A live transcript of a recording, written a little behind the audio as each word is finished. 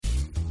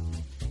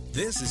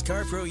This is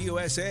CarPro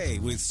USA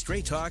with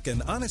straight talk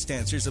and honest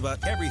answers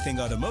about everything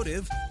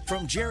automotive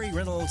from Jerry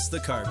Reynolds, the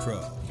Car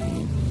Pro.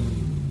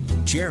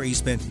 Jerry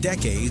spent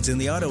decades in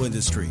the auto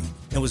industry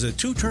and was a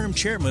two-term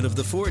chairman of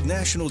the Ford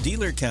National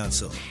Dealer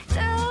Council.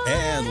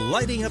 And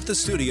lighting up the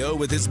studio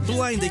with his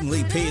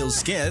blindingly pale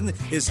skin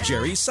is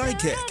Jerry's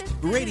sidekick,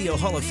 Radio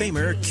Hall of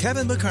Famer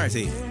Kevin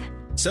McCarthy.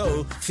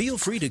 So feel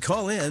free to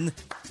call in.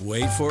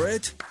 Wait for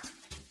it.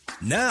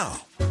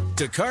 Now,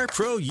 to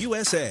CarPro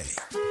USA.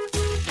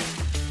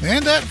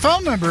 And that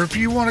phone number, if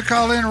you want to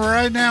call in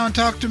right now and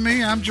talk to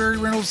me, I'm Jerry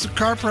Reynolds, the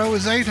Car Pro,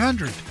 is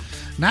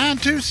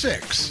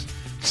 800-926-7777,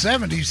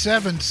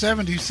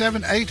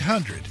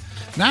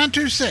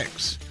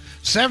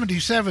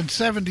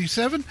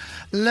 800-926-7777.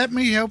 Let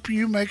me help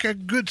you make a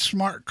good,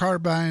 smart car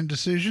buying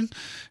decision.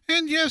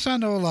 And yes, I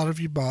know a lot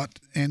of you bought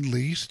and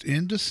leased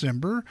in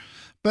December,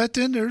 but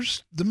then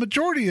there's the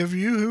majority of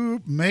you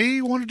who may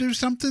want to do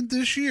something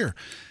this year.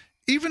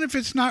 Even if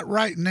it's not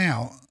right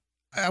now,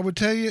 I would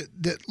tell you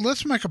that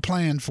let's make a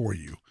plan for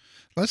you.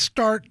 Let's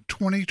start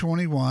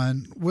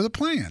 2021 with a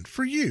plan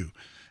for you.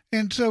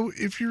 And so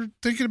if you're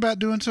thinking about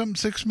doing something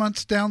 6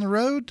 months down the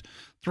road,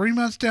 3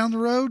 months down the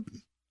road,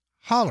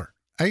 holler,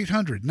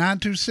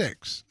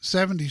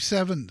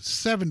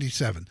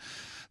 800-926-7777.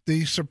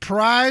 The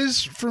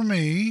surprise for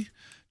me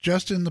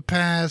just in the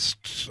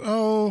past,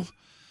 4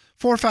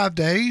 or 5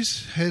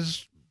 days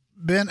has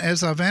been,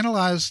 as I've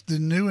analyzed the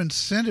new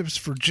incentives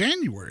for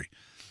January,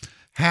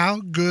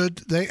 how good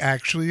they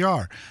actually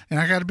are. And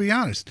I got to be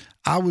honest,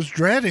 I was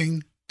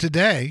dreading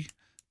today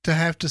to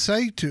have to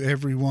say to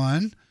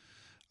everyone,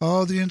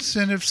 oh, the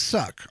incentives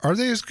suck. Are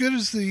they as good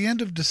as the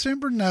end of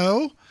December?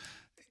 No,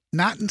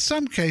 not in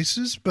some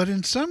cases, but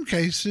in some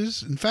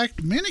cases, in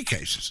fact, many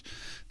cases,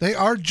 they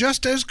are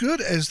just as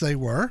good as they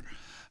were.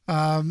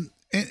 And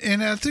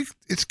I think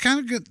it's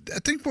kind of good. I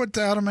think what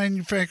the auto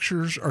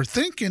manufacturers are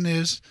thinking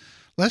is,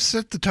 let's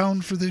set the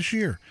tone for this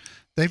year.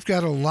 They've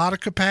got a lot of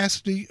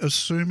capacity,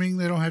 assuming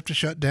they don't have to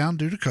shut down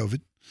due to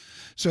COVID.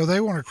 So they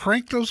want to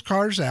crank those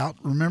cars out.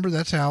 Remember,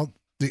 that's how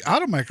the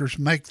automakers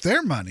make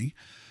their money.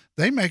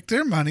 They make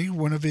their money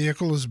when a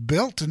vehicle is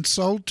built and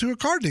sold to a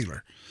car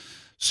dealer.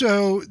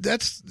 So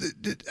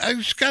I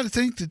just got to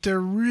think that they're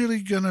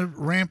really going to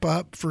ramp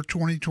up for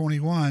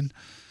 2021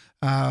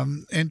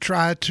 and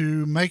try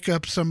to make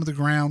up some of the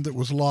ground that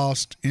was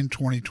lost in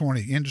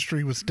 2020.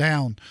 Industry was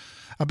down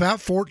about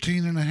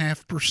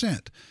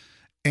 14.5%.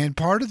 And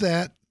part of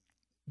that,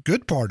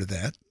 good part of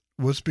that,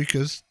 was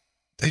because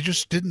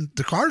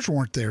the cars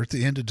weren't there at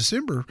the end of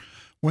December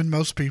when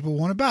most people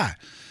want to buy.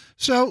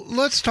 So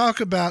let's talk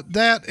about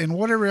that and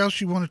whatever else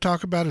you want to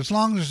talk about. As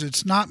long as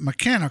it's not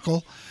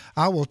mechanical,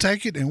 I will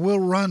take it and we'll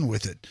run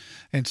with it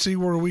and see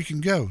where we can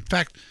go. In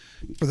fact,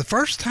 for the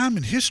first time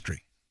in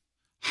history,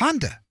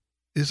 Honda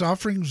is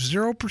offering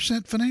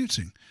 0%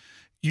 financing.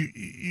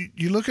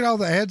 You look at all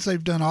the ads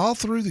they've done all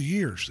through the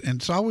years, and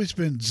it's always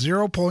been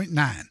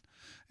 0.9.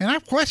 And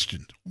I've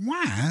questioned,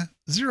 why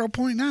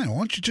 0.9? Why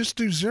don't you just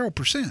do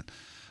 0%?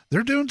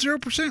 They're doing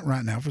 0%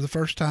 right now for the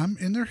first time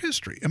in their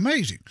history.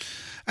 Amazing.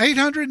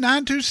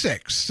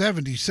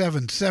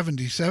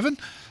 800-926-7777.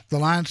 The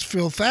lines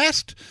fill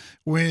fast.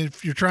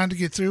 If you're trying to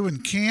get through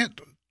and can't,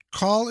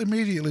 call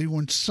immediately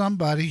when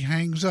somebody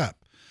hangs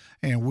up,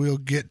 and we'll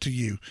get to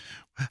you.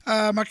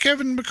 My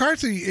Kevin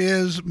McCarthy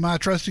is my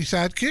trusty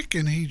sidekick,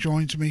 and he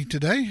joins me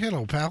today.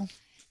 Hello, pal.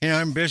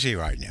 Yeah, I'm busy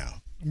right now.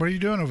 What are you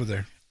doing over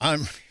there?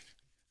 I'm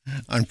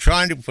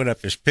trying to put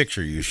up this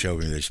picture you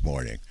showed me this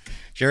morning.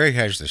 Jerry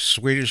has the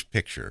sweetest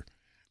picture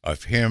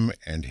of him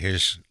and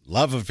his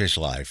love of his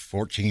life,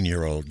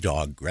 14-year-old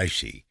dog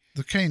Gracie.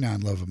 The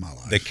canine love of my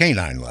life. The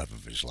canine love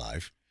of his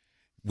life.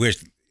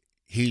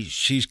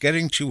 She's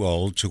getting too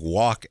old to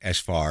walk as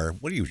far.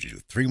 What do you do?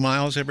 3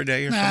 miles every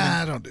day or something?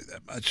 Nah, I don't do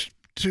that much.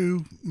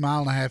 1.5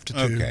 miles to 2.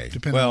 Okay.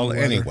 Depending on the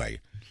weather. Anyway,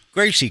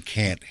 Gracie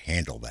can't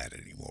handle that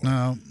anymore.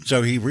 No.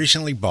 So he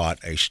recently bought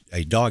a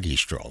doggy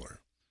stroller.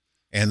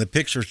 And the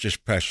picture's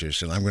just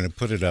precious, and I'm going to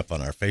put it up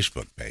on our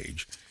Facebook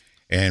page.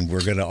 And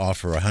we're going to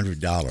offer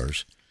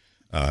 $100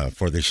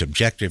 for the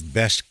subjective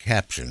best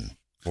caption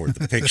for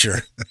the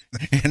picture.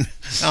 And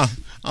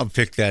I'll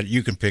pick that.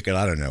 You can pick it.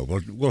 I don't know.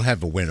 We'll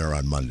have a winner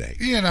on Monday.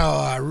 You know,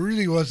 I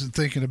really wasn't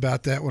thinking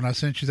about that when I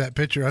sent you that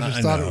picture. I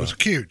just thought it was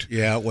cute.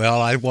 Yeah,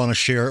 well, I want to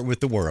share it with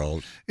the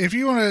world. If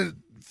you want to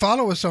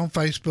follow us on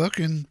Facebook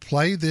and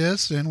play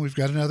this, and we've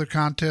got another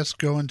contest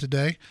going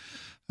today.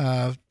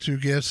 To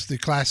guess the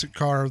classic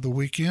car of the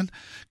weekend,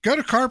 go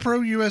to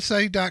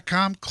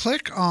carprousa.com,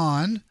 click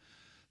on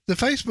the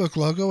Facebook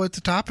logo at the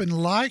top, and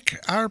like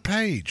our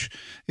page.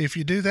 If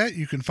you do that,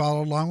 you can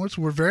follow along with us.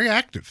 We're very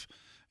active,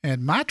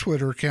 and my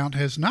Twitter account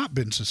has not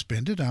been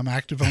suspended. I'm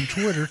active on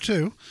Twitter,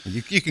 too.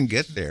 You can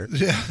get there.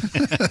 Yeah.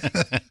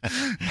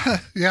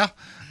 Yeah,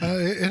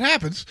 it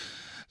happens.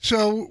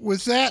 So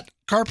with that,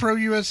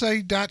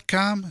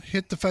 carprousa.com,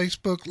 hit the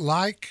Facebook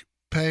like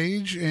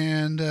page,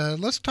 and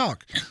let's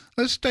talk.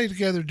 Let's stay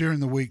together during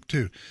the week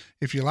too.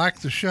 If you like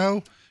the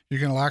show,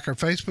 you're going to like our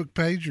Facebook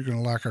page, you're going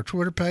to like our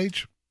Twitter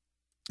page,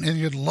 and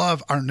you'd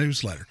love our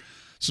newsletter.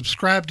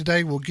 Subscribe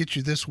today. We'll get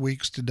you this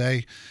week's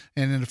today.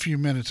 And in a few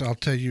minutes, I'll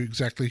tell you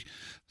exactly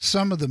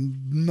some of the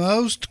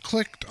most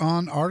clicked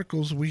on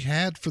articles we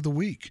had for the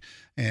week.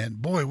 And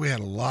boy, we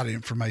had a lot of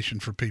information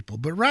for people.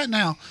 But right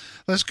now,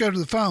 let's go to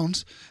the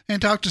phones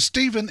and talk to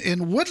Stephen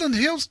in Woodland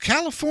Hills,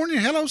 California.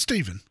 Hello,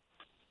 Stephen.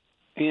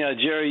 Yeah,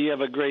 Jerry, you have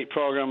a great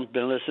program.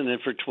 Been listening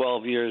for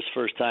 12 years,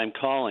 first time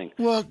calling.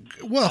 Well,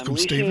 welcome,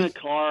 Stephen. I'm leasing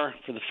a car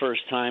for the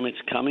first time. It's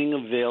coming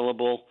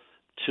available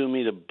to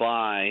me to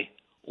buy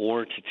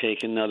or to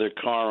take another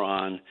car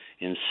on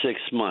in 6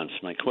 months.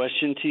 My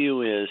question to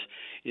you is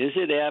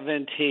it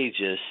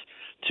advantageous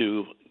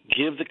to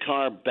give the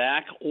car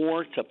back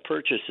or to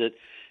purchase it?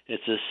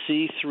 It's a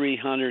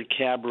C300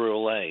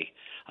 Cabriolet.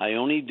 I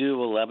only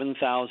do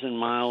 11,000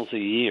 miles a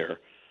year,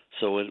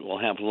 so it will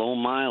have low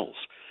miles.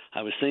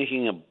 I was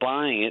thinking of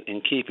buying it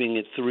and keeping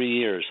it 3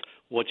 years.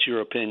 What's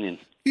your opinion?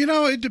 You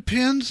know, it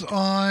depends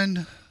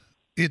on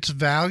its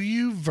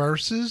value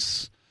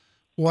versus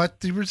what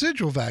the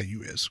residual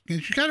value is.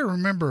 Because you got to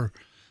remember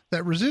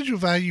that residual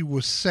value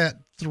was set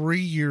 3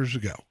 years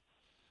ago.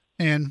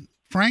 And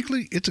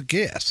frankly, it's a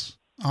guess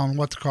on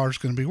what the car is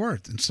going to be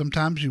worth. And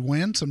sometimes you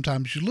win,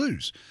 sometimes you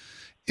lose.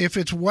 If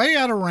it's way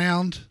out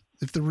around,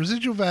 if the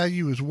residual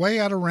value is way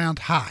out around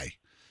high,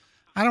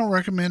 I don't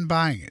recommend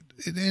buying it.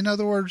 In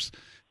other words,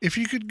 if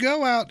you could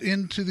go out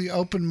into the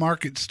open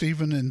market,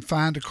 Stephen, and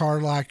find a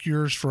car like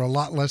yours for a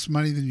lot less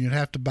money than you'd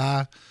have to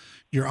buy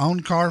your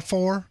own car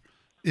for,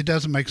 it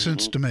doesn't make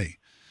sense to me.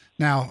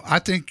 Now, I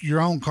think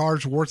your own car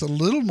is worth a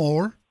little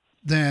more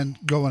than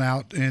going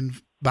out and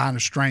buying a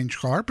strange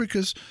car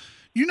because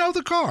you know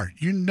the car.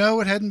 You know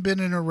it hadn't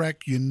been in a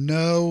wreck. You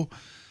know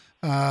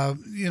how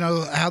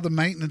the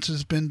maintenance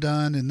has been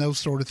done and those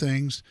sort of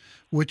things,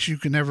 which you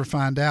can never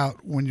find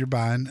out when you're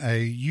buying a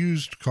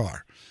used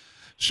car.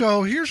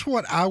 So here's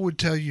what I would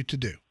tell you to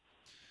do.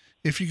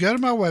 If you go to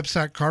my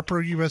website,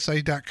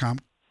 carprousa.com,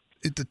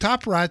 at the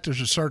top right,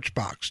 there's a search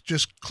box.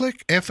 Just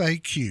click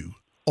FAQ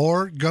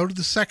or go to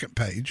the second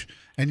page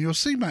and you'll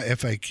see my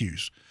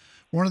FAQs.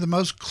 One of the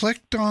most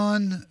clicked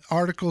on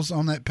articles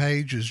on that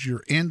page is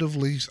your end of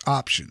lease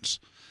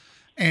options.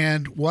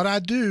 And what I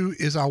do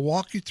is I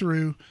walk you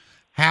through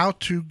how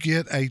to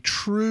get a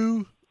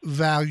true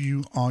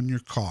value on your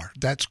car.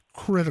 That's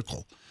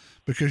critical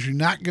because you're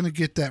not going to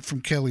get that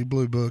from Kelley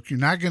Blue Book. You're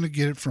not going to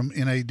get it from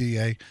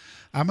NADA.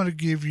 I'm going to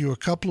give you a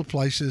couple of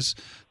places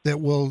that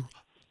will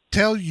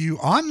tell you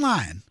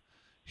online,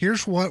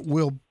 here's what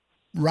we'll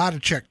write a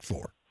check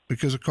for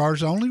because a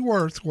car's only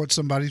worth what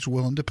somebody's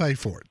willing to pay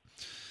for it.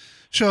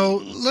 So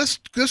let's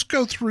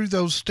go through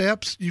those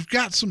steps. You've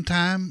got some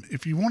time.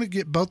 If you want to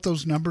get both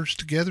those numbers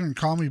together and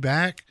call me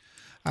back,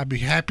 I'd be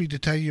happy to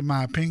tell you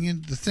my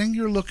opinion. The thing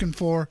you're looking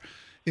for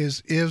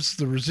is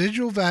the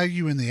residual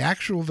value and the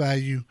actual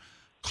value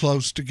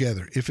close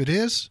together. If it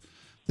is,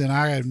 then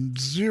I have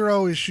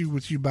zero issue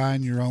with you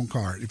buying your own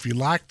car. If you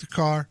like the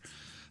car,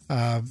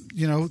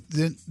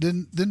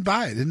 then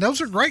buy it. And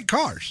those are great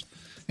cars.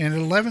 And at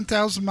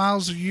 11,000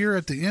 miles a year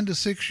at the end of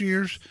 6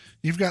 years,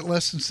 you've got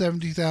less than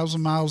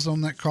 70,000 miles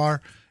on that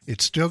car.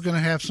 It's still going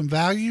to have some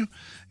value,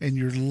 and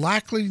you're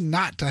likely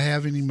not to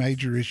have any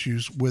major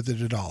issues with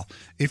it at all.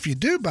 If you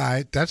do buy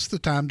it, that's the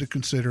time to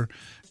consider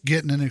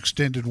getting an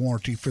extended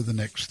warranty for the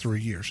next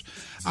 3 years.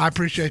 I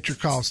appreciate your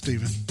call,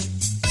 Stephen.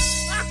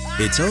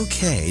 It's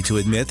okay to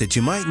admit that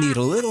you might need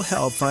a little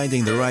help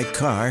finding the right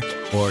car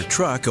or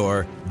truck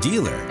or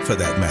dealer for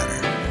that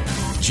matter.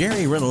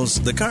 Jerry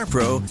Reynolds, the Car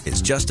Pro, is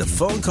just a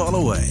phone call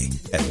away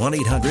at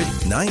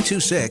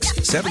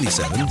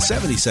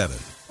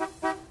 1-800-926-7777.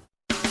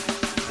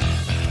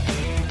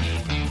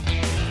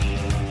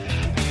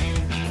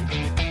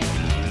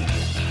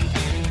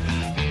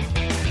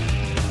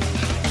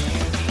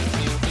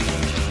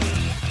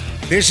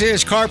 This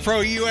is Car Pro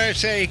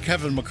USA.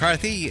 Kevin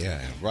McCarthy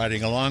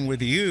riding along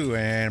with you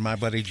and my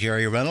buddy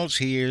Jerry Reynolds.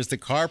 He is the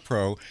Car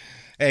Pro,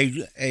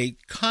 a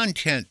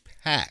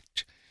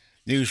content-packed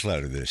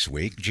newsletter this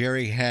week.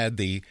 Jerry had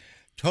the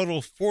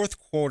total fourth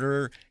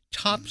quarter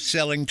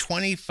top-selling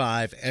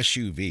 25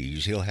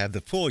 SUVs. He'll have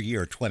the full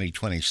year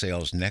 2020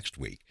 sales next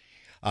week.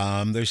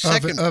 There's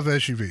second of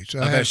SUVs.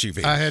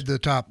 SUVs. I had the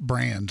top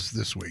brands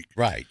this week.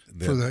 Right.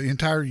 For the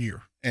entire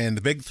year. And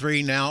the big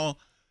three now?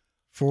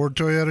 Ford,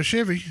 Toyota,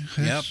 Chevy.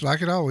 Yep.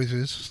 Like it always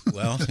is.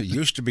 Well, it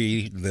used to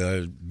be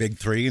the big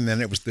three, and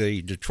then it was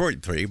the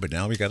Detroit three, but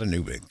now we got a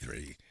new big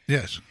three.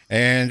 Yes.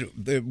 And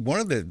it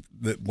was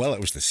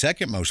the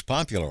second most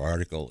popular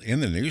article in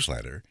the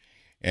newsletter,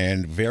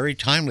 and very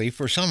timely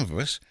for some of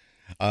us.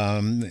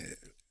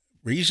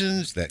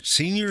 Reasons that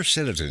senior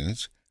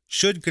citizens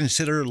should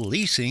consider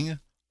leasing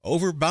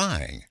over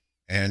buying.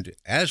 And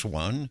as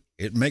one,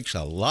 it makes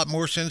a lot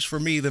more sense for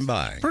me than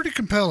buying. Pretty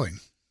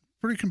compelling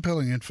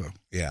info.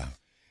 Yeah.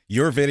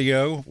 Your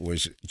video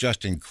was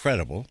just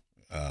incredible.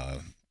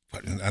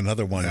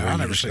 Another one. I've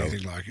never seen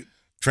anything like it.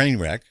 Train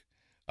wreck.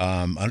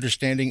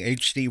 Understanding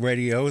HD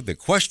Radio. The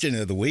question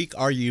of the week,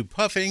 are you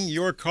puffing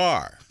your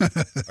car?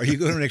 Are you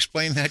going to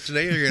explain that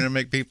today, or are you going to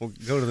make people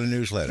go to the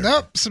newsletter?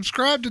 Nope.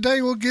 Subscribe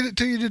today. We'll get it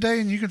to you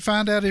today, and you can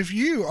find out if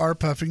you are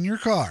puffing your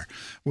car,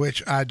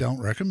 which I don't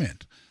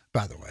recommend,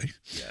 by the way.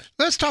 Yes.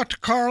 Let's talk to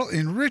Carl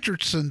in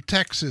Richardson,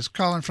 Texas,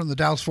 calling from the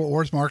Dallas-Fort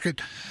Worth market.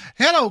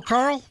 Hello,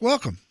 Carl.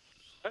 Welcome.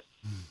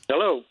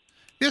 Hello.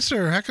 Yes,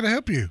 sir. How can I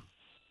help you?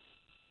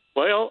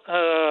 Well,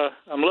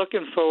 I'm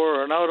looking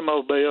for an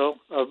automobile.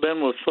 I've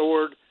been with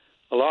Ford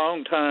a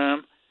long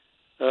time.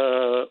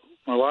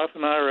 My wife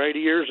and I are 80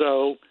 years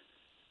old.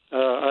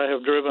 I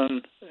have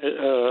driven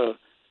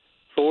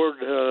Ford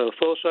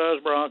full-size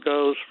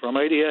Broncos from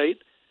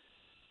 88,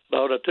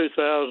 bought a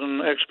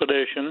 2000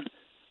 Expedition,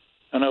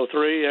 an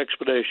 03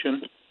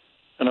 Expedition,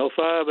 an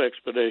 05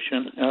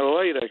 Expedition, and an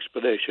 08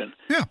 Expedition.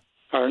 Yeah.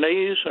 Our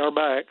knees, our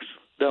backs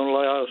don't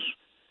allow us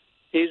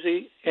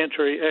easy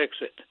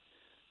entry-exit.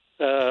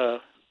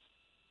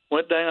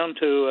 Went down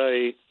to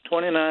a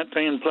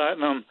 2019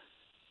 Platinum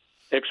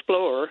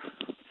Explorer,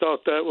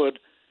 thought that would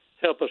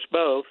help us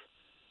both,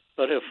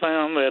 but have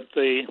found that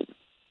the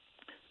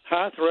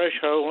high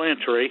threshold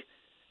entry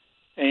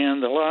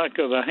and the lack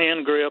of a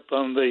hand grip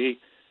on the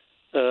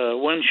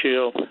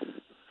windshield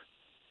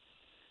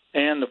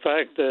and the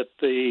fact that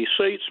the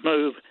seats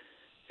move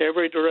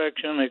every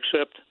direction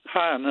except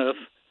high enough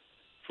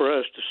for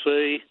us to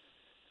see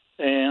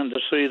and to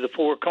see the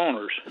four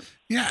corners.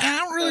 Yeah,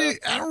 I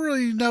don't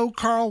really know,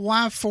 Carl,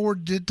 why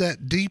Ford did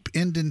that deep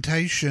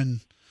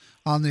indentation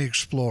on the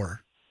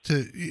Explorer.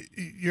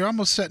 You're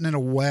almost sitting in a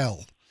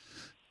well,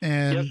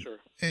 and Yes, sir.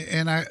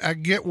 And I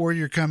get where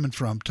you're coming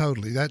from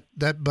totally.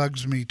 That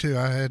bugs me too.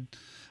 I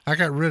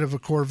got rid of a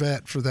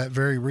Corvette for that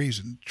very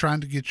reason.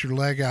 Trying to get your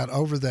leg out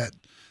over that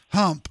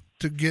hump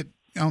to get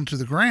onto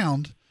the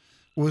ground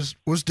was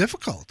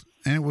difficult,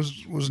 and it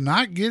was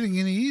not getting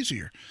any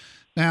easier.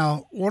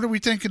 Now, what are we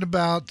thinking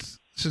about,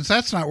 since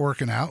that's not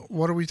working out,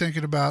 what are we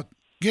thinking about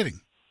getting?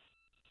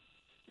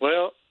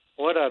 Well,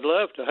 what I'd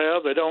love to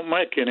have, they don't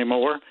make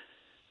anymore.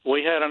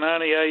 We had a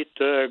 98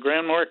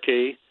 Grand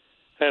Marquis,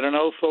 had an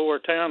 04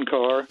 town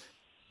car,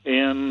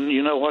 and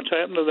you know what's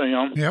happened to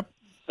them. Yep.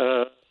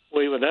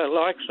 We would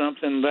like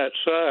something that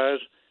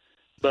size,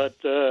 but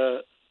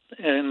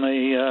in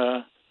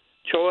the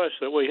choice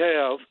that we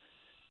have,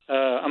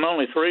 I'm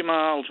only 3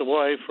 miles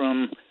away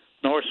from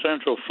North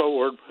Central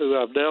Ford, who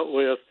I've dealt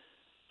with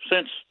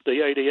since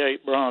the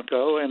 88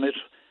 Bronco, and it's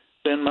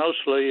been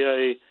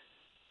mostly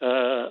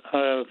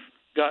I've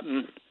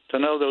gotten to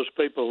know those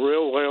people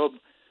real well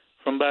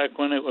from back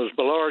when it was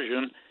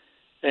Belargin,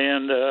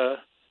 and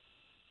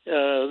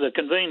the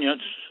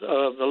convenience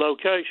of the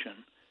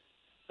location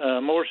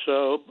more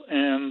so.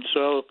 And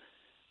so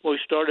we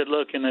started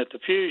looking at the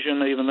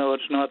Fusion, even though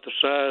it's not the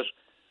size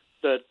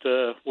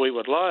that we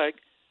would like,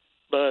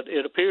 but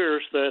it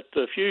appears that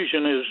the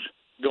Fusion is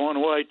going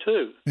away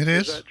too. It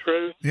is. Is that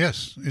true?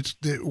 Yes. It's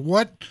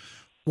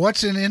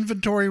what's in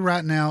inventory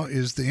right now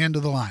is the end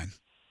of the line.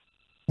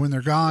 When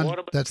they're gone,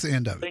 that's the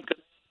end of it.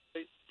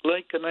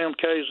 Lincoln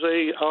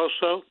MKZ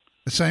also?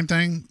 The same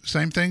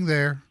thing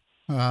there.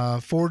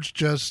 Ford's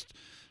just,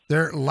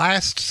 their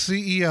last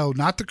CEO,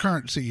 not the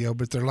current CEO,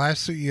 but their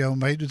last CEO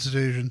made a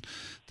decision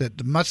that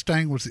the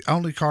Mustang was the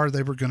only car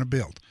they were going to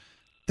build.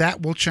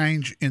 That will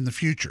change in the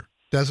future.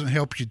 Doesn't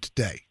help you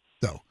today,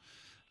 though.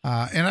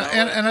 And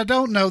I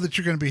don't know that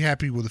you're going to be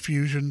happy with the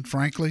Fusion,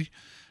 frankly.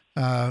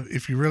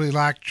 If you really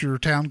liked your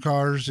town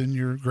cars and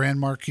your Grand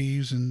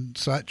Marquis and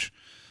such,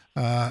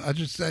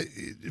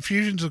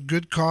 Fusion's a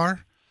good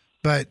car,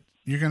 but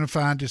you're going to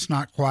find it's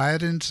not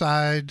quiet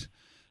inside.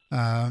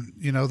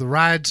 The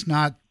ride's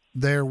not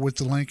there with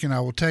the Lincoln.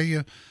 I will tell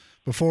you,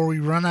 before we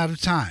run out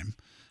of time,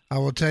 I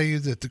will tell you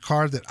that the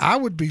car that I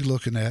would be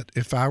looking at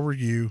if I were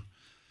you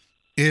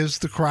is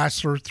the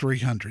Chrysler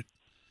 300.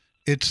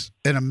 It's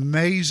an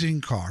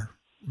amazing car,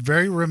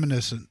 very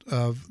reminiscent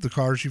of the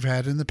cars you've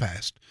had in the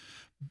past.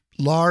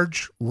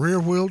 Large,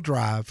 rear-wheel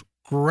drive,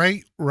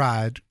 great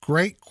ride,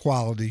 great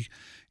quality,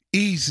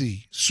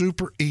 easy,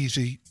 super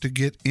easy to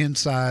get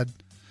inside,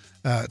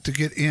 to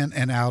get in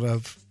and out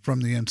of from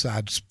the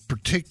inside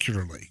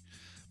particularly.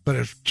 But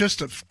if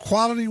just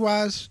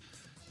quality-wise,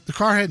 the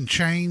car hadn't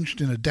changed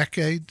in a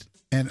decade,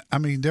 and, I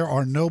mean, there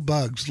are no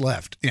bugs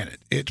left in it.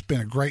 It's been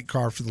a great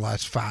car for the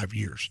last 5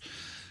 years.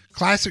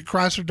 Classic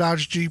Chrysler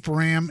Dodge Jeep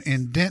Ram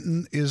in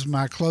Denton is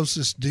my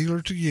closest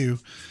dealer to you.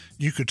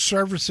 You could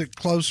service it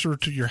closer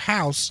to your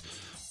house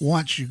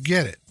once you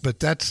get it, but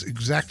that's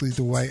exactly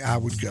the way I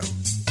would go.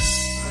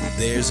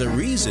 There's a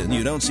reason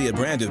you don't see a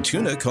brand of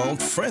tuna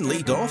called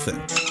Friendly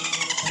Dolphin.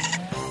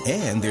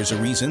 And there's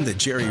a reason that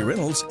Jerry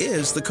Reynolds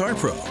is the Car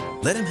Pro.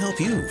 Let him help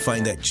you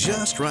find that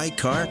just right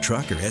car,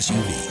 truck, or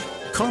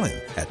SUV. Call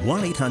him at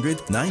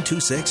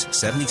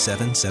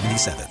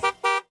 1-800-926-7777.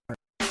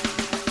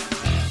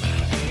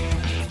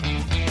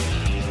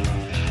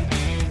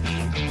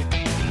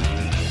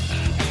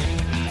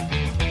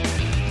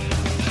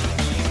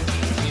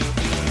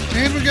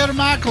 And we go to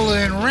Michael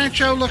in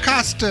Rancho La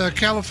Costa,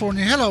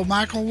 California. Hello,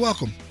 Michael.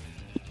 Welcome.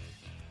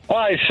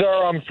 Hi,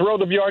 sir. I'm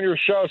thrilled to be on your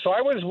show. So I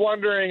was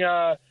wondering,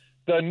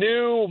 the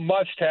new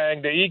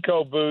Mustang, the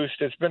EcoBoost,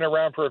 it's been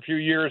around for a few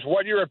years.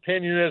 What your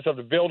opinion is of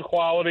the build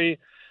quality,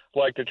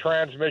 like the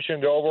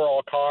transmission, the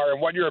overall car, and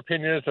what your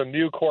opinion is of the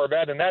new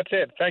Corvette. And that's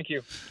it. Thank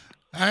you.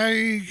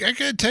 I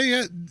gotta tell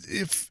you,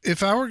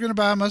 if I were going to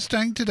buy a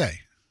Mustang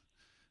today,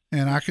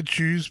 and I could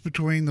choose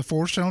between the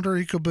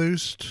 4-cylinder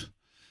EcoBoost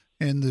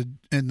and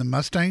the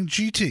Mustang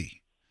GT,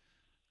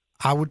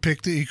 I would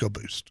pick the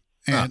EcoBoost.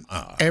 And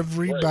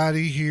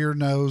everybody here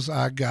knows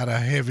I got a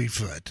heavy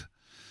foot.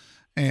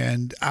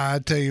 And I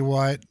tell you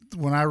what,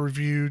 when I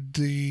reviewed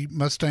the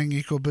Mustang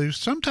EcoBoost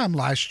sometime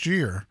last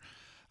year,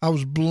 I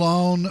was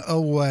blown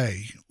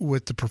away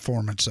with the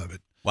performance of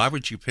it. Why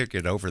would you pick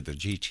it over the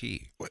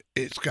GT?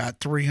 It's got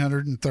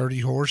 330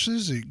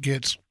 horses. It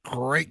gets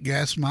great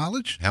gas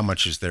mileage. How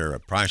much is there a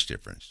price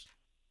difference?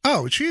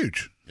 Oh, it's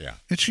huge. Yeah.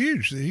 It's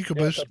huge. The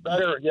EcoBoost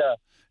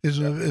is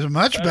a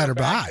much better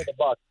buy.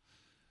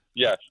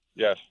 Yes.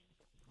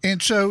 And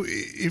so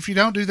if you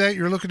don't do that,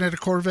 you're looking at a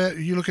Corvette.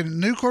 Are you looking at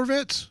new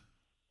Corvettes?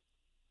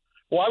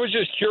 Well, I was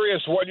just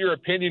curious what your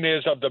opinion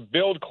is of the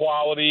build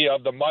quality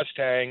of the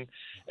Mustang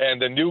and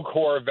the new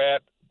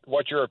Corvette.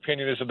 What your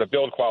opinion is of the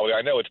build quality?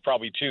 I know it's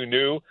probably too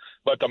new,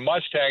 but the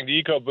Mustang,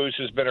 the EcoBoost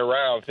has been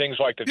around. Things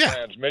like the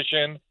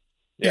transmission.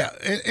 Yeah.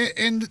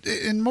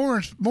 And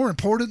more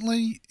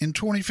importantly, in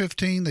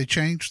 2015, they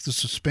changed the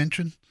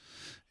suspension,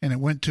 and it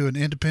went to an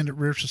independent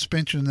rear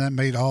suspension, and that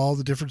made all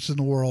the difference in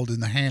the world in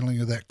the handling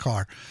of that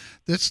car.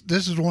 This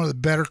is one of the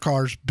better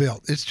cars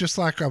built. It's just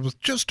like I was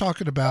just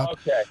talking about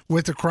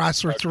with the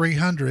Chrysler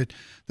 300.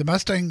 The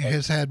Mustang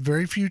has had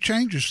very few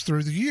changes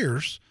through the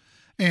years,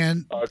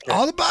 and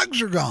all the bugs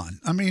are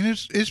gone. I mean,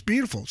 it's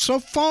beautiful. So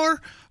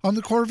far on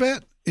the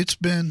Corvette, it's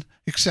been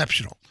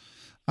exceptional.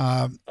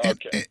 And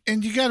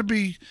you got to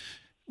be,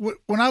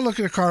 when I look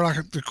at a car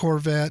like the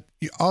Corvette,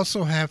 you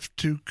also have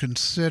to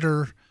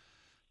consider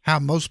how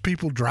most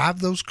people drive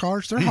those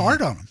cars. They're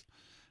hard on them.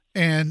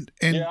 And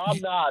I'm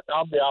not.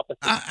 I'm the opposite.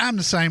 I'm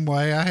the same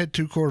way. I had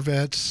two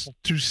Corvettes,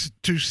 two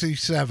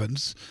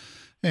C7s,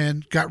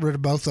 and got rid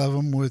of both of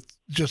them with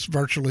just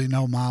virtually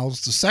no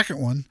miles. The second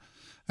one,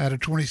 I had a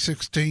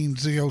 2016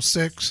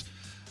 Z06.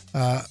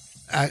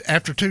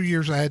 After 2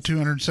 years, I had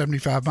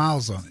 275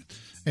 miles on it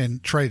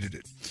and traded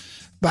it.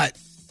 But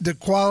the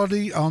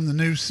quality on the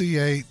new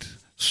C8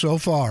 so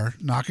far,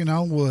 knocking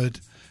on wood,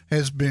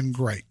 has been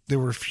great. There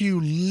were a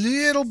few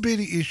little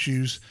bitty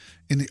issues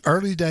in the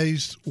early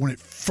days when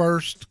it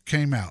first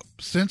came out.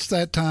 Since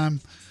that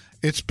time,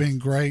 it's been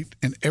great,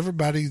 and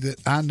everybody that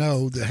I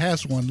know that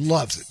has one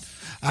loves it.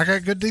 I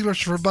got good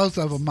dealers for both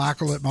of them,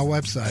 Michael, at my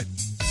website.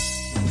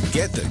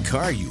 Get the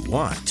car you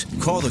want.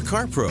 Call the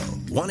Car Pro,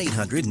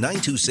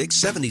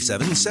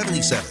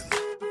 1-800-926-7777.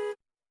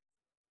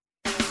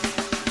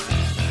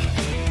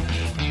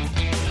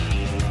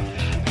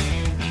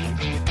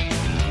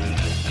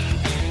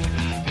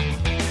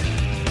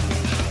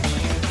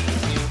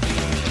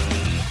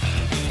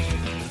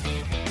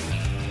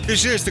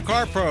 This is the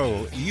Car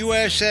Pro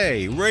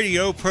USA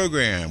radio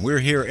program. We're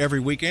here every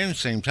weekend,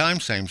 same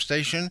time, same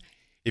station.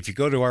 If you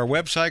go to our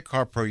website,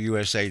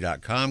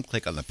 carprousa.com,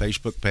 click on the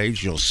Facebook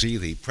page, you'll see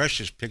the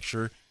precious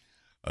picture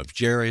of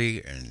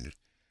Jerry and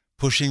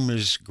pushing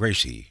Miss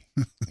Gracie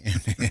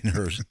and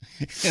her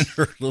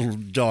little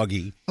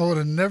doggy. I would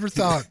have never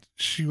thought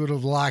she would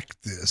have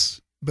liked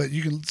this, but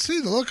you can see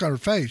the look on her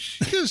face.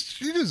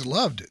 She just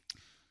loved it.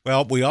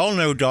 Well, we all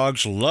know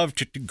dogs love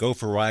to go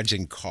for rides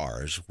in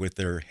cars with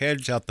their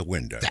heads out the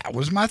window. That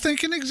was my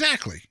thinking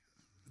exactly.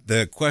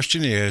 The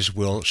question is,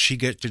 will she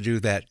get to do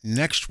that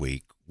next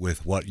week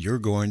with what you're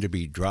going to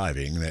be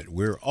driving that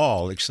we're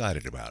all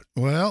excited about?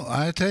 Well,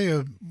 I tell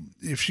you,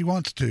 if she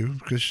wants to,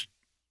 because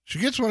she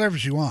gets whatever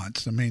she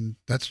wants. I mean,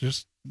 that's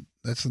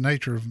the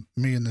nature of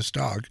me and this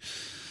dog.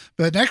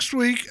 But next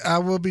week, I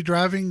will be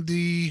driving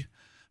the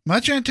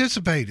much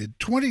anticipated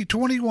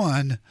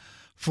 2021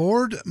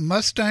 Ford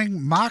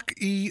Mustang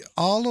Mach-E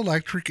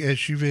all-electric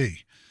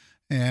SUV.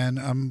 And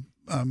I'm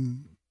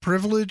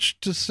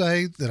privileged to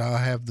say that I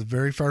have the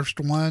very first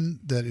one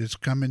that is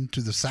coming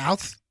to the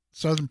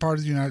southern part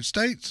of the United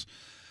States.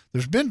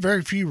 There's been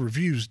very few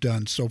reviews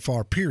done so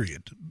far,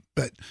 period.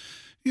 But,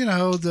 you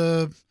know,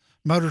 the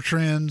Motor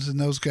Trends and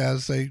those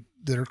guys, that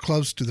are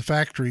close to the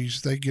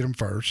factories, they get them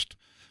first.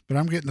 But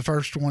I'm getting the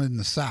first one in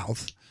the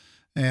South,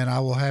 and I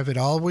will have it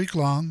all week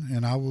long,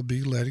 and I will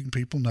be letting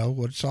people know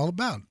what it's all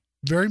about.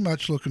 Very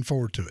much looking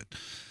forward to it.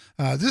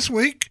 This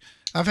week,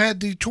 I've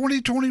had the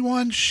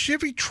 2021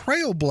 Chevy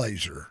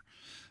Trailblazer,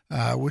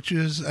 which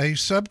is a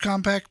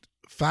subcompact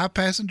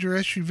 5-passenger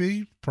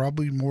SUV,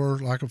 probably more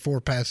like a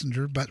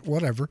 4-passenger, but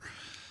whatever.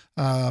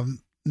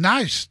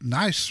 Nice,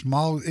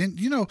 small. And,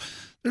 you know,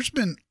 there's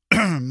been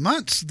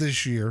months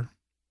this year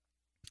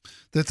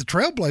that the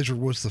Trailblazer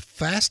was the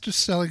fastest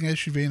selling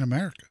SUV in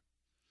America.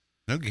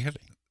 No kidding.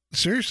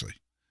 Seriously.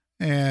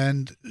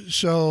 And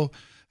so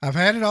I've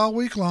had it all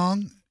week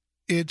long.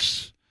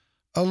 It's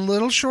a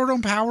little short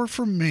on power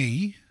for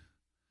me.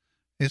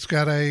 It's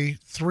got a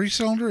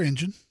 3-cylinder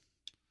engine.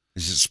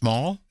 Is it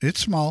small?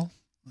 It's small.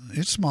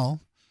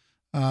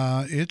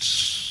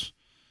 It's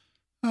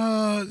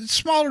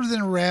smaller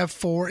than a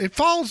RAV4. It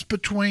falls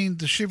between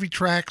the Chevy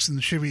Trax and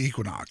the Chevy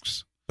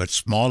Equinox. But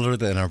smaller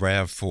than a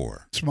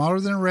RAV4. Smaller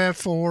than a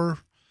RAV4,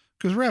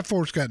 because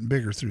RAV4's gotten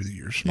bigger through the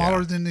years.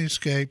 Smaller than the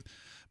Escape,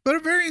 but a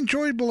very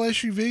enjoyable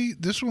SUV.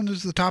 This one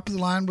is the top of the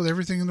line with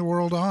everything in the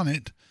world on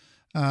it.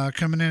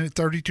 Coming in at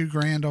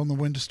 $32,000 on the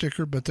window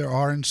sticker, but there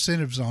are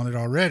incentives on it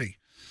already.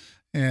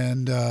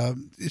 And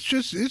it's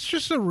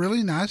just a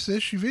really nice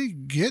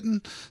SUV,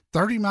 getting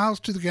 30 miles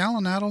to the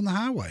gallon out on the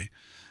highway.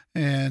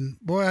 And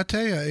boy, I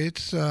tell you,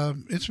 it's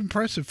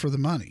impressive for the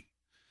money.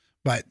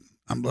 But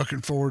I'm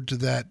looking forward to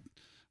that.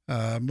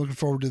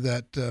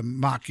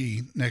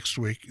 Mach-E next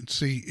week and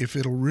see if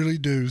it'll really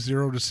do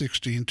 0 to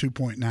 60 in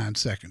 2.9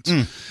 seconds.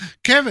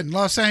 Kevin,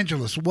 Los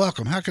Angeles,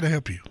 welcome. How can I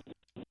help you?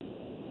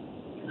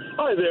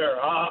 Hi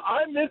there.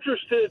 I'm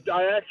interested.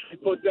 I actually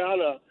put down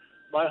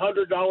my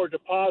 $100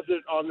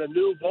 deposit on the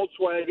new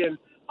Volkswagen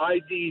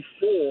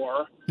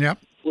ID4,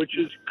 which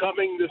is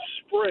coming this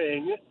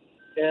spring.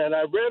 And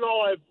I read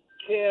all I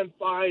can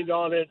find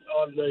on it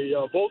on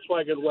the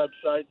Volkswagen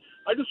website.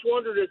 I just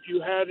wondered if you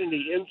had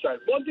any insight.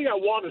 One thing I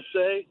want to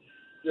say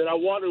that I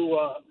want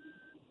to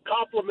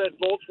compliment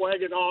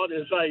Volkswagen on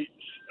is I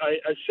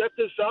set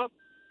this up,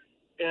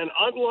 and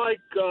unlike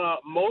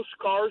most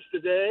cars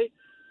today,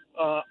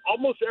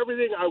 almost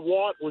everything I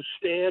want was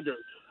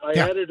standard. I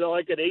added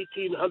like an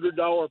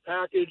 $1,800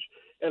 package,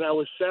 and I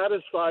was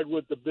satisfied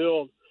with the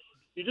build.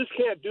 You just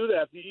can't do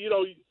that. You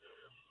know,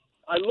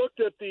 I looked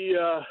at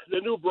the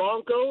new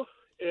Bronco,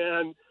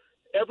 and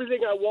everything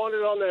I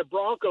wanted on that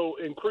Bronco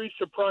increased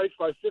the price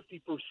by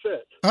 50%.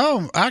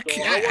 Oh, I want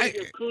to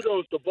give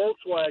kudos to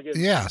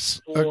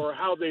Volkswagen for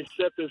how they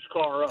set this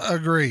car up.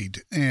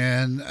 Agreed.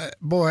 And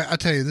boy, I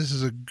tell you, this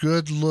is a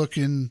good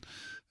looking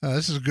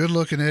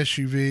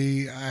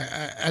SUV.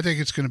 I think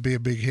it's going to be a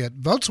big hit.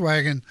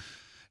 Volkswagen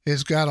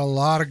has got a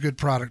lot of good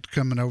product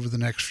coming over the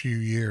next few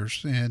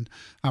years, and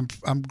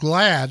I'm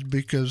glad,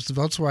 because the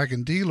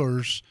Volkswagen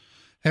dealers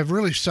have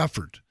really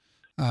suffered.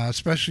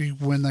 Especially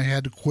when they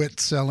had to quit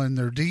selling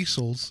their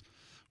diesels,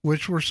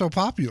 which were so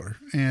popular.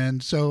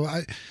 And so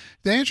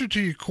the answer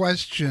to your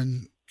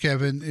question,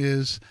 Kevin,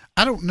 is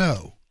I don't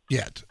know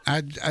yet.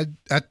 I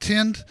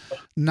tend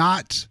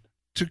not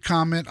to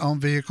comment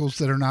on vehicles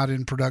that are not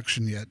in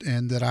production yet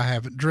and that I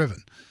haven't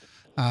driven.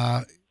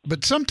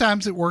 But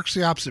sometimes it works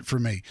the opposite for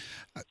me.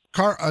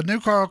 A new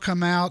car will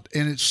come out,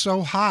 and it's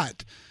so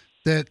hot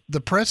that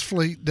the press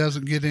fleet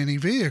doesn't get any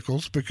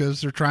vehicles because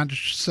they're trying to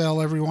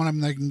sell every one of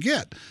them they can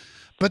get.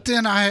 But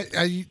then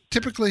I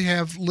typically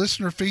have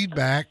listener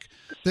feedback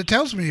that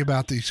tells me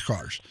about these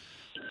cars.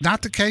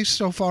 Not the case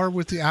so far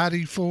with the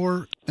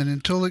ID4, and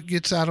until it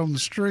gets out on the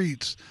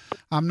streets,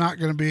 I'm not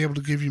going to be able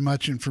to give you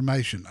much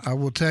information. I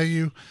will tell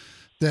you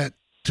that,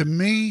 to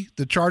me,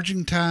 the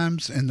charging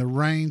times and the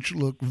range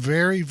look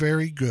very,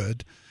 very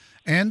good,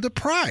 and the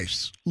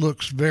price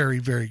looks very,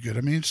 very good.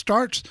 I mean, it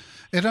starts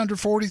at under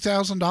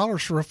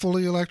 $40,000 for a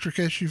fully electric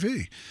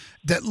SUV.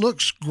 That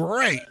looks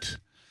great.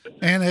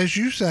 And as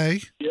you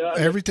say,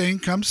 everything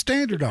comes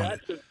standard on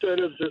it. Tax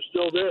incentives are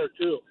still there,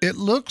 too. It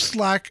looks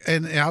like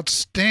an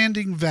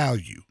outstanding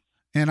value.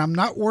 And I'm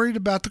not worried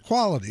about the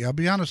quality. I'll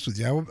be honest with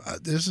you.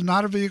 This is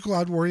not a vehicle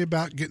I'd worry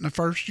about getting a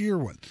first-year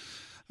one.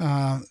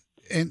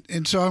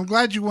 And so I'm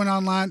glad you went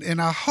online.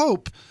 And I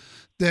hope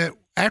that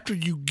after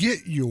you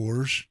get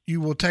yours,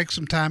 you will take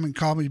some time and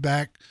call me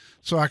back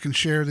so I can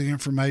share the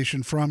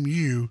information from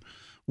you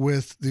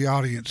with the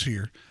audience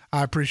here.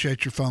 I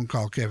appreciate your phone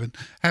call, Kevin.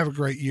 Have a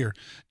great year.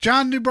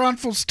 John, New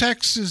Braunfels,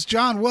 Texas.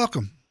 John,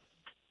 welcome.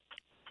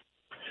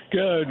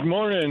 Good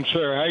morning,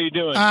 sir. How you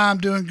doing? I'm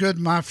doing good,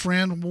 my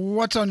friend.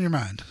 What's on your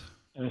mind?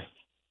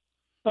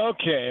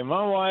 Okay,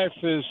 my wife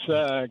has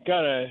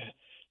got a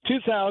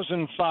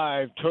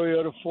 2005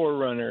 Toyota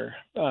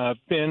 4Runner.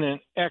 Been an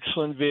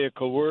excellent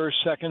vehicle. We're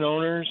second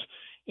owners,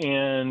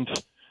 and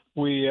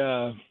we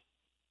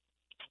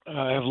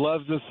have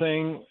loved the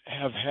thing,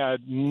 have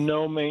had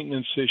no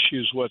maintenance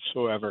issues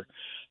whatsoever.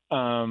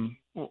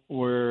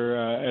 We're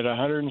at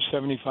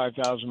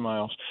 175,000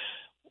 miles.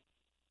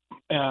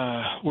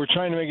 We're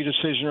trying to make a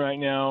decision right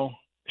now.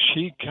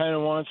 She kind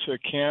of wants a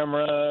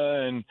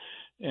camera and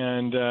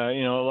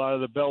you know, a lot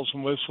of the bells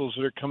and whistles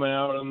that are coming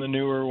out on the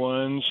newer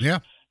ones. Yeah.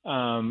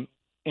 And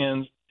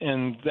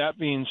that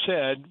being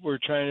said, we're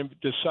trying to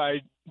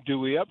decide, do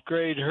we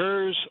upgrade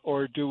hers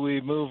or do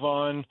we move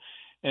on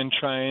and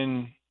try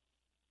and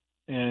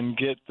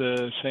get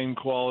the same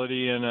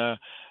quality and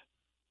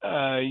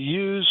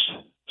used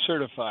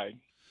certified?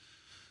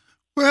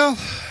 Well,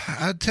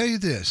 I'd tell you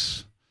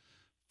this.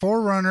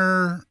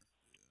 4Runner,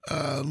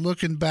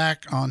 looking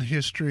back on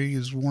history,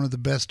 is one of the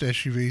best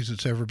SUVs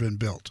that's ever been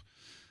built.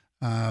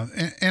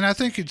 And I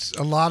think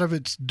a lot of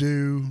it's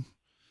due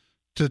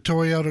to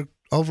Toyota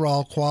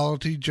overall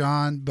quality,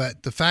 John,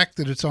 but the fact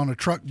that it's on a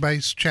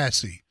truck-based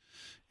chassis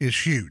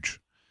is huge.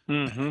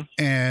 Mm-hmm.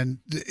 And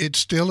it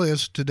still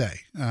is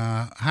today.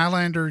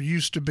 Highlander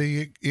used to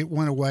be, it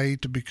went away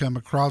to become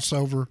a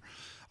crossover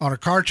on a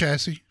car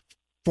chassis.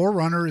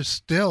 4Runner is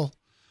still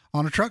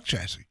on a truck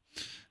chassis.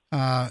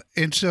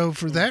 And so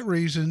for that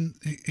reason,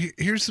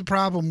 here's the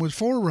problem with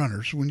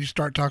forerunners when you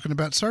start talking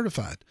about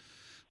certified.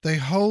 They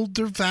hold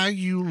their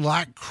value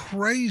like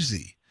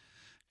crazy.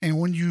 And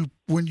when you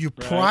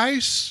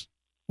price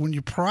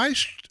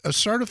a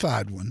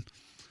certified one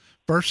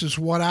versus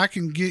what I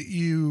can get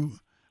you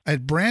a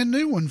brand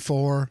new one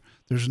for,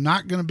 there's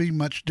not going to be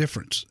much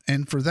difference.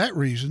 And for that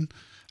reason,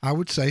 I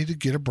would say to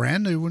get a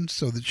brand new one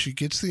so that she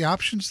gets the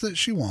options that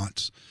she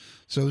wants,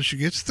 so that she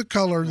gets the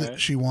color that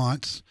she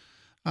wants.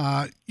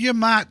 You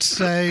might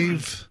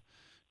save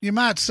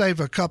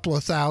a couple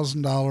of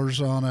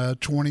 $1,000s on a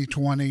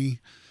 2020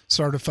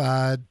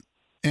 certified,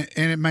 and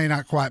it may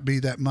not quite be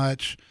that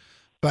much,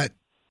 but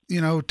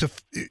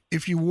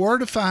if you were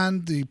to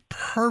find the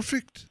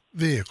perfect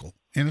vehicle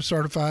in a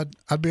certified,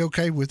 I'd be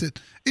okay with it,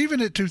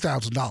 even at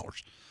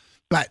 $2,000.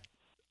 But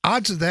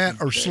odds of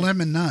that are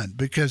slim and none,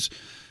 because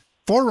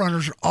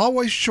forerunners are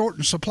always short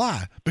in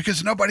supply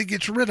because nobody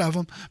gets rid of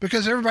them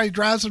because everybody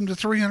drives them to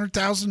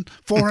 300,000,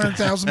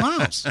 400,000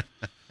 miles.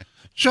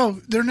 So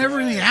they're never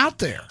any out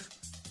there.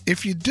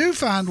 If you do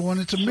find one,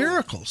 it's a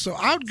miracle. So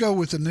I would go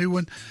with a new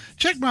one.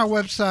 Check my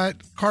website,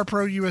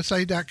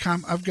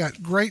 carprousa.com. I've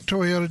got great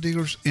Toyota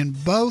dealers in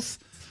both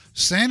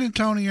San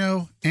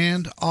Antonio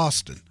and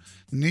Austin.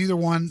 Neither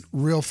one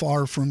real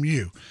far from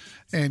you.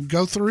 And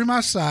go through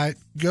my site,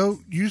 go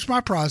use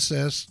my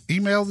process,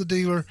 email the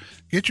dealer,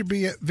 get your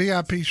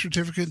VIP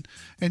certificate,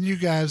 and you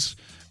guys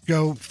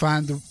go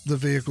find the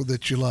vehicle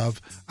that you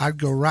love. I'd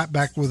go right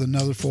back with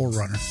another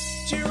forerunner.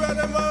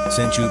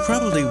 Since you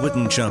probably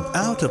wouldn't jump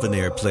out of an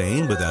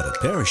airplane without a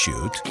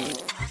parachute,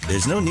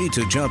 there's no need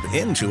to jump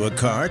into a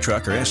car,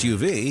 truck, or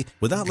SUV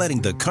without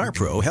letting the Car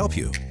Pro help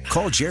you.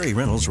 Call Jerry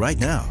Reynolds right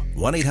now,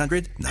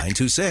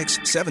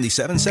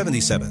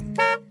 1-800-926-7777.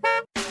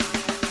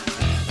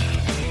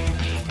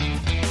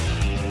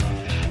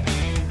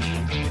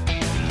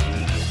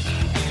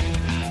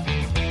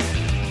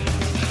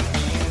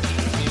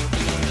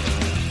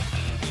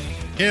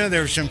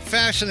 There's some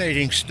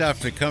fascinating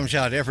stuff that comes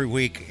out every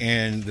week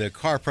in the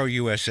Car Pro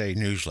USA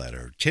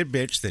newsletter,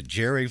 tidbits that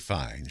Jerry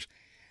finds.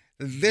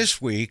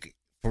 This week,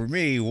 for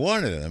me,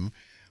 one of them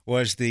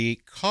was the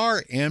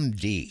Car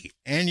MD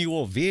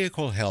Annual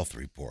Vehicle Health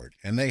Report,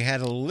 and they had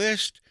a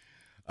list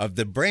of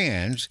the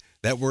brands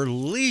that were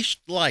least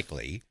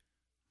likely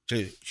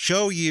to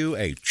show you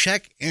a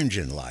check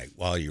engine light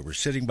while you were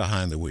sitting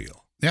behind the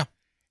wheel. Yeah.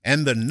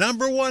 And the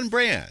number one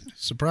brand,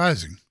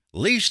 surprising,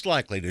 least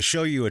likely to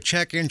show you a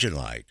check engine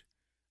light,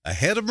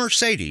 ahead of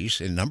Mercedes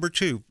in number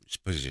 2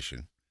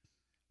 position,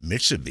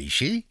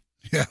 Mitsubishi.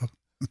 Yeah.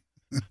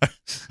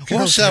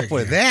 What's up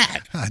with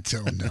that? I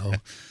don't know.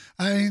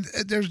 I mean,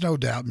 there's no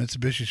doubt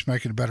Mitsubishi's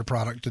making a better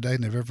product today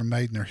than they've ever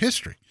made in their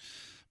history.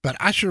 But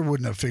I sure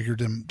wouldn't have figured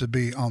them to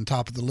be on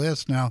top of the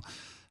list. Now,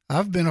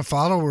 I've been a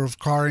follower of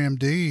Car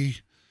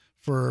MD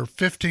for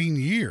 15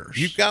 years.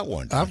 You've got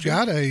one. I've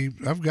got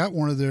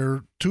one of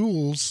their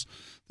tools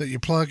that you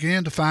plug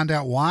in to find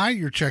out why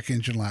your check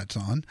engine light's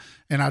on,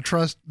 and I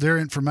trust their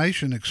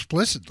information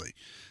explicitly.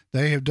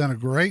 They have done a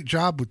great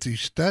job with these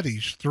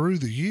studies through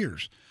the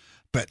years.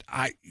 But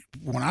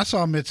when I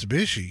saw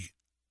Mitsubishi,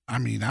 I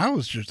mean, I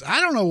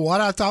don't know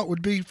what I thought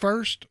would be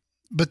first,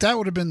 but that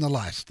would have been the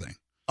last thing.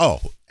 Oh,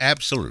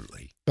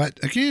 absolutely.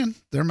 But again,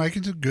 they're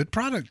making a good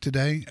product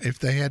today. If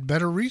they had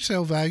better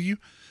resale value,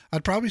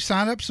 I'd probably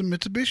sign up some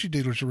Mitsubishi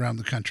dealers around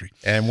the country.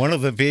 And one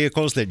of the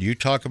vehicles that you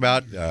talk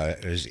about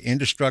is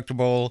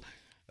indestructible,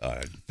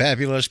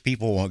 fabulous.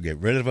 People won't get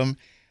rid of them.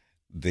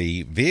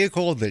 The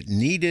vehicle that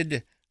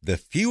needed the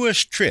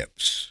fewest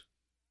trips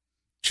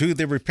to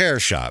the repair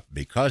shop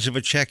because of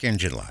a check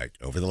engine light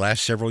over the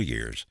last several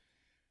years,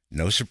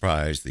 no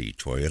surprise, the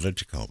Toyota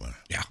Tacoma.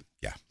 Yeah.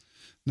 Yeah.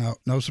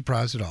 No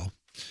surprise at all.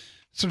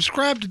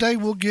 Subscribe today.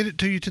 We'll get it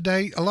to you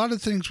today. A lot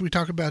of things we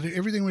talk about,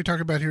 everything we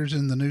talk about here is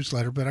in the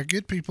newsletter, but I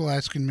get people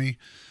asking me,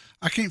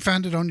 I can't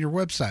find it on your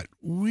website.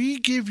 We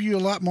give you a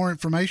lot more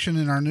information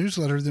in our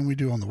newsletter than we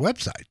do on the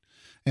website,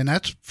 and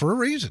that's for a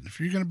reason.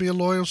 If you're going to be a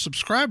loyal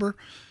subscriber,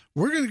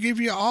 we're going to give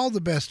you all the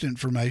best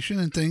information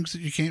and things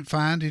that you can't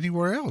find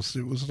anywhere else.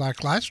 It was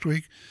like last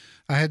week,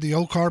 I had the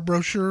old car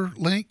brochure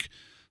link.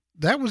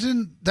 That was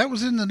in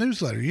the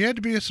newsletter. You had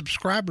to be a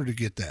subscriber to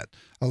get that.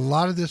 A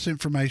lot of this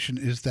information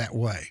is that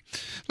way.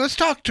 Let's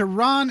talk to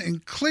Ron in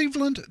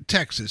Cleveland,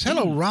 Texas.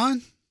 Hello,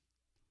 Ron.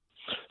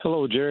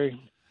 Hello, Jerry.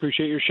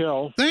 Appreciate your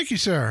show. Thank you,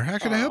 sir. How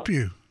can I help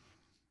you?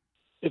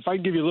 If I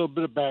can give you a little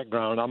bit of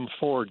background, I'm a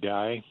Ford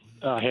guy.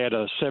 I had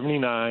a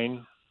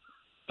 79,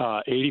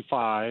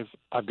 85.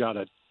 I've got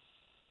a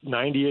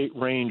 98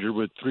 Ranger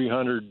with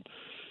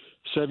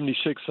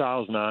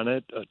 376,000 on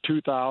it, a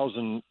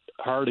 2000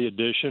 Harley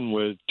Edition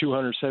with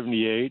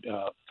 278,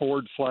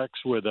 Ford Flex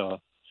with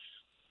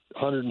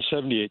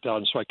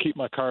 178,000. So I keep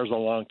my cars a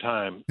long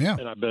time. Yeah.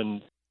 And I've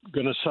been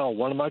going to sell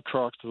one of my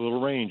trucks, the little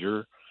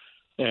Ranger,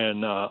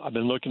 and I've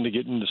been looking to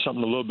get into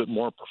something a little bit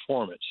more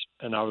performance.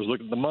 And I was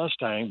looking at the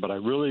Mustang, but I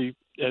really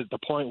at the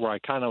point where I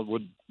kind of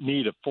would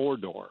need a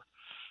 4-door.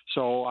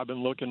 So I've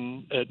been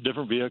looking at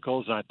different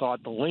vehicles, and I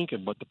thought the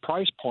Lincoln, but the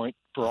price point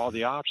for all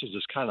the options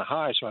is kind of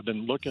high. So I've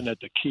been looking at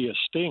the Kia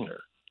Stinger.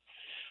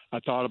 I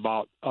thought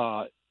about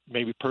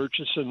maybe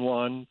purchasing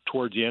one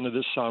towards the end of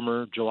this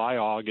summer, July,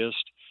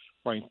 August,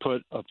 where I can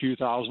put a few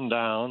thousand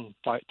down,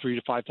 $3,000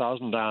 to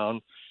 $5,000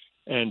 down,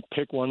 and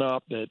pick one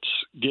up that's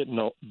getting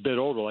a bit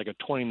older, like a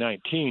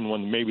 2019,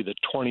 when maybe the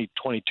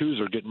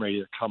 2022s are getting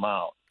ready to come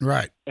out.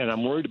 Right. And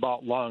I'm worried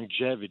about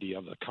longevity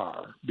of the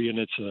car, being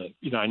it's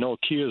I know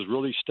Kia's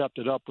really stepped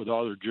it up with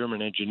all their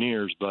German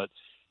engineers, but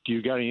do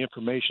you got any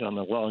information on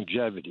the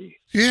longevity?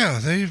 Yeah,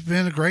 they've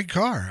been a great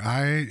car.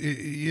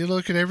 You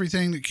look at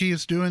everything that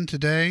Kia's doing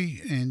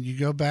today, and you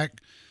go back,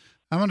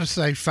 I'm going to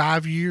say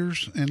 5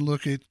 years, and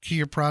look at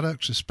Kia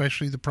products,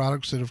 especially the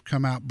products that have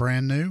come out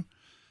brand new.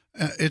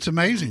 It's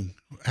amazing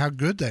how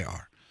good they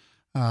are.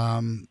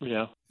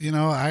 Yeah. You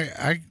know,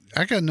 I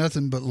got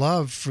nothing but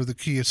love for the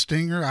Kia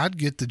Stinger. I'd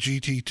get the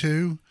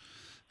GT2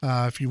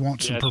 if you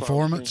want some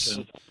performance.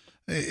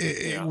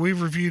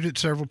 We've reviewed it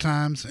several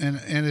times,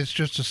 and it's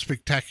just a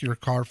spectacular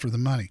car for the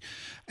money.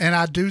 And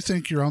I do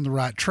think you're on the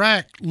right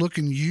track.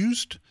 Looking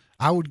used,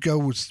 I would go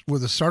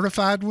with a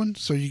certified one,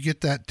 so you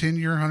get that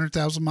 10-year,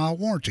 100,000-mile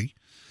warranty,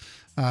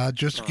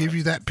 just to give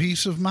you that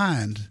peace of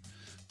mind.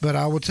 But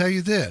I will tell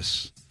you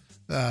this.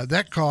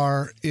 That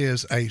car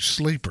is a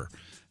sleeper.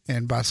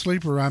 And by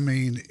sleeper, I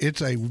mean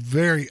it's a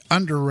very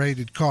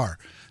underrated car.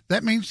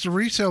 That means the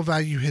resale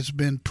value has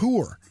been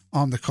poor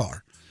on the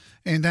car.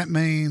 And that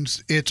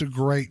means it's a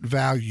great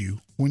value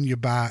when you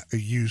buy a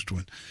used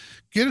one.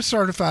 Get a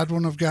certified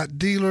one. I've got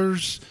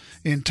dealers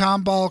in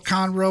Tomball,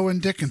 Conroe,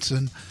 and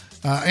Dickinson,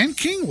 and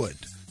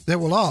Kingwood that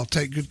will all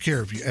take good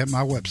care of you at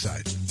my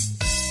website.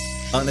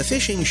 On a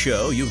fishing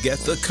show, you get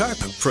the Carp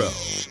Pro.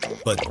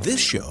 But this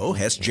show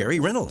has Jerry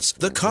Reynolds,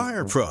 the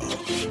Car Pro.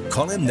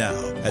 Call him now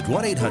at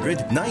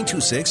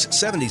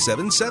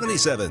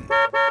 1-800-926-7777.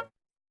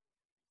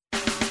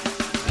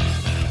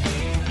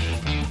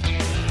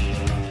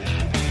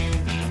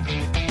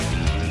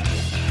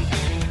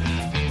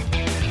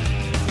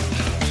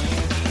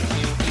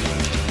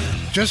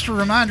 Just a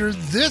reminder,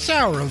 this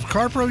hour of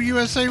CarPro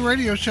USA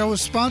Radio Show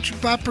is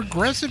sponsored by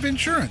Progressive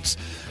Insurance.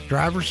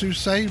 Drivers who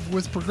save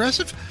with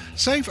Progressive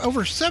save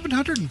over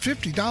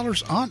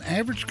 $750 on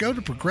average. Go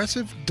to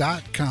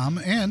Progressive.com.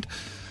 And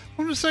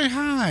I want to say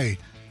hi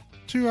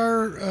to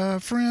our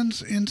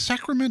friends in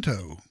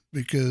Sacramento,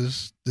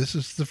 because this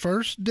is the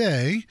first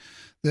day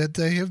that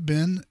they have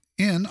been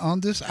in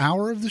on this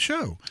hour of the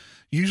show.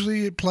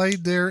 Usually it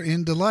played there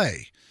in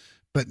delay,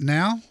 but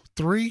now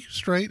 3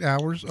 straight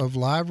hours of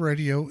live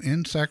radio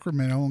in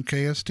Sacramento on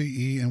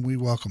KSTE, and we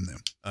welcome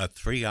them. A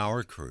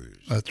 3-hour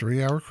cruise. A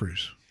 3-hour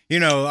cruise. You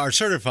know, our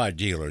certified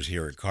dealers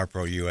here at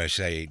CarPro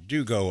USA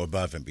do go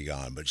above and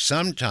beyond, but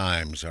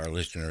sometimes our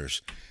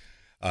listeners,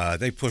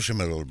 they push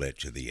them a little bit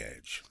to the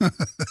edge.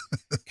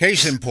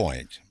 Case in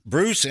point,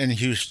 Bruce in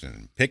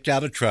Houston picked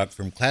out a truck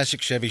from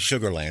Classic Chevy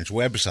Sugarland's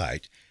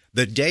website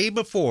the day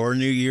before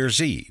New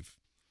Year's Eve.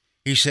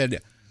 He said,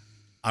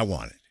 I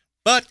want it,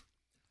 but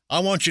I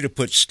want you to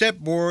put step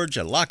boards,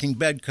 a locking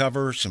bed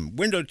cover, some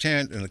window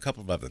tint, and a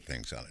couple of other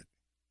things on it.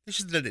 This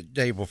is the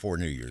day before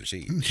New Year's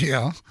Eve.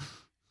 Yeah.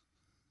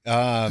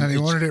 And he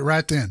wanted it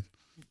right then.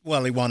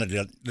 Well, he wanted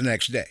it the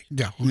next day.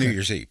 Yeah. Okay. New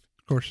Year's Eve.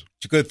 Of course.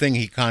 It's a good thing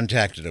he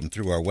contacted him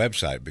through our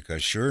website,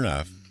 because sure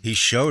enough, he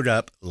showed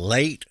up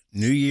late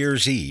New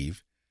Year's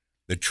Eve.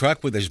 The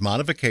truck with his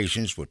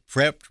modifications was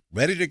prepped,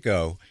 ready to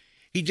go.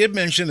 He did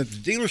mention that the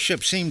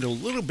dealership seemed a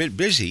little bit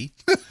busy.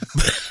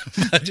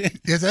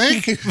 You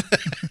think?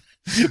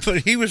 But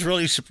he was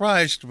really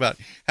surprised about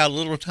how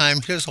little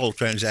time his whole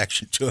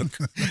transaction took.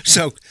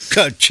 So,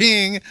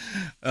 ka-ching,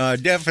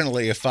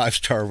 definitely a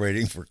 5-star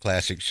rating for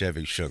Classic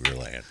Chevy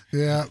Sugarland.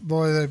 Yeah,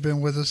 boy, they've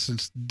been with us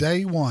since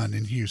day one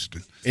in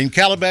Houston. In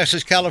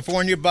Calabasas,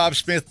 California, Bob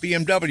Smith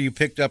BMW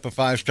picked up a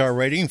 5-star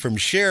rating from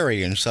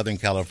Sherry in Southern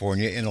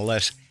California in a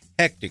less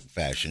hectic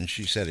fashion.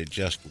 She said it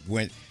just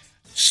went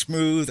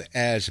smooth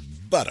as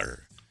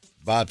butter.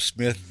 Bob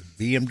Smith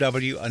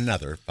BMW,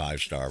 another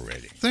 5-star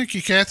rating. Thank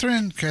you,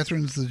 Catherine.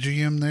 Catherine's the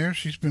GM there.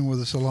 She's been with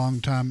us a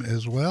long time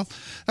as well.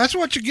 That's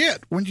what you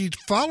get when you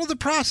follow the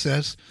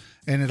process,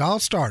 and it all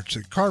starts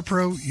at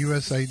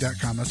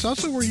CarProUSA.com. That's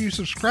also where you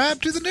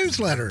subscribe to the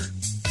newsletter.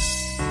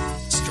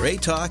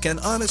 Straight talk and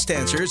honest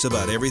answers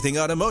about everything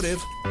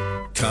automotive.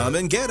 Come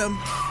and get them.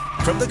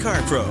 From the Car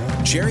Pro,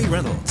 Jerry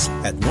Reynolds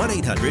at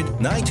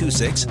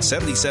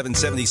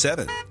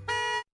 1-800-926-7777.